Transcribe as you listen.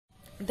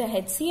the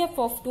HCF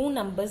of two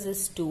numbers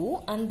is 2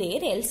 and their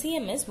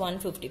LCM is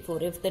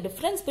 154. If the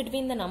difference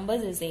between the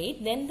numbers is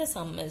 8, then the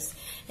sum is.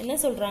 என்ன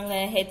சொல்றாங்க?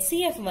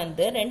 HCF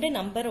வந்து ரெண்டு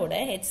நம்பரோட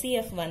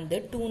HCF வந்து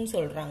 2 ன்னு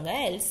சொல்றாங்க.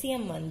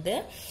 LCM வந்து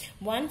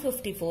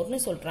 154 ன்னு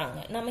சொல்றாங்க.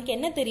 நமக்கு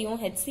என்ன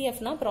தெரியும்? HCF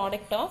னா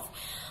product of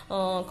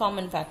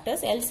common factors,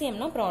 LCM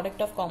னா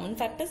product of common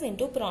factors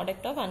into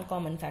product of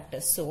uncommon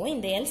factors. So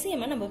இந்த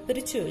LCM நம்ம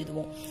பிரிச்சு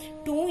எழுதுவோம்.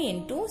 2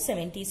 into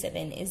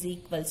 77 is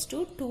equals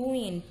to 2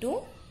 into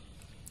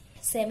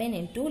 7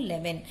 into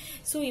 11.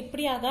 So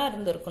இப்படியாக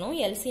இருந்திருக்கணும்.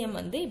 LCM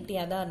வந்து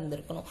இப்படியாக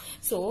இருந்திருக்கணும்.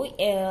 So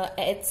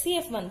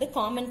HCF வந்து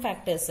common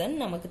factors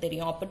நமக்கு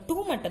தெரியும். அப்ப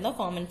 2 மட்டும் தான்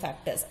common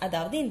factors.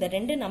 அதாவது இந்த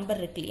ரெண்டு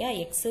நம்பர் இருக்கு இல்லையா,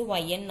 x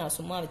y n நான்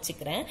சும்மா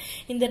வச்சுக்கிறேன்.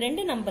 இந்த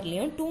ரெண்டு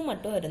நம்பர்லயும் 2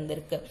 மட்டும்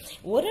இருந்திருக்கு.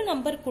 ஒரு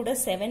நம்பர் கூட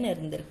 7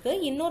 இருந்திருக்கு,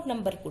 இன்னொரு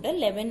நம்பர் கூட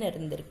 11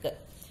 இருந்திருக்கு.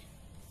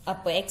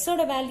 அப்ப x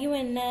ஓட வேல்யூ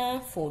என்ன?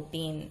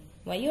 14.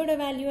 y ஓட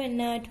வேல்யூ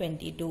என்ன?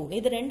 22.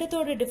 இது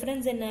ரெண்டுத்தோட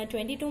டிஃபரன்ஸ் என்ன?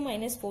 22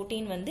 minus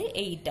 14 வந்து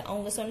 8.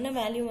 அவங்க சொன்ன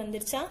வேல்யூ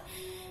வந்துருச்சா?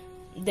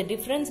 the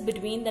difference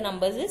between the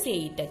numbers is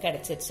 8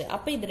 கிடைச்சிருச்சு.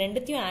 அப்ப இது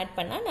ரெண்டுத்தையும் ஆட்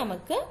பண்ணா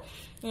நமக்கு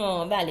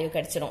வேல்யூ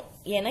கிடைச்சிரும்.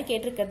 ஏன்னா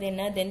கேட்டிருக்கிறது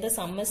என்ன? then the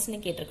sum is னு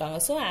கேட்டிருக்காங்க.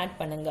 so ஆட்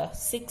பண்ணுங்க.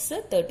 6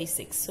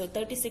 36. so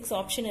 36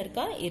 ஆப்ஷன்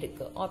இருக்கா?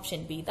 இருக்கு.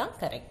 ஆப்ஷன் பி தான்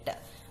கரெக்ட்.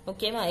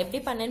 ஓகேவா? எப்படி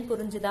பண்ணேன்னு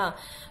புரிஞ்சுதா?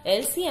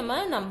 LCM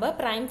நம்ம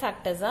பிரைம்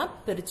ஃபேக்டர்ஸா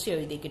பிரிச்சு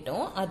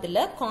எழுதிக்கிட்டோம்.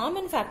 அதுல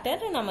காமன்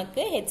ஃபேக்டர்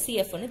நமக்கு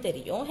HCF னு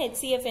தெரியும்.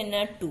 HCF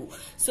என்ன? 2.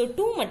 so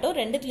 2 மட்டும்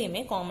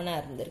ரெண்டுத்துலயுமே காமனா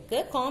இருந்திருக்கு.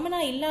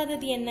 காமனா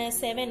இல்லாதது என்ன?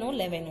 7ம்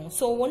 11ம்.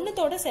 so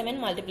ஒன்னுத்தோட 7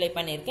 மல்டிப்ளை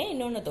பண்ணிருக்கேன்,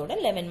 இன்னொன்னத்தோட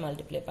 11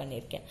 மல்டிப்ளை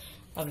பண்ணிருக்கேன்.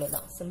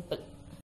 அவ்வளவுதான், சிம்பிள்.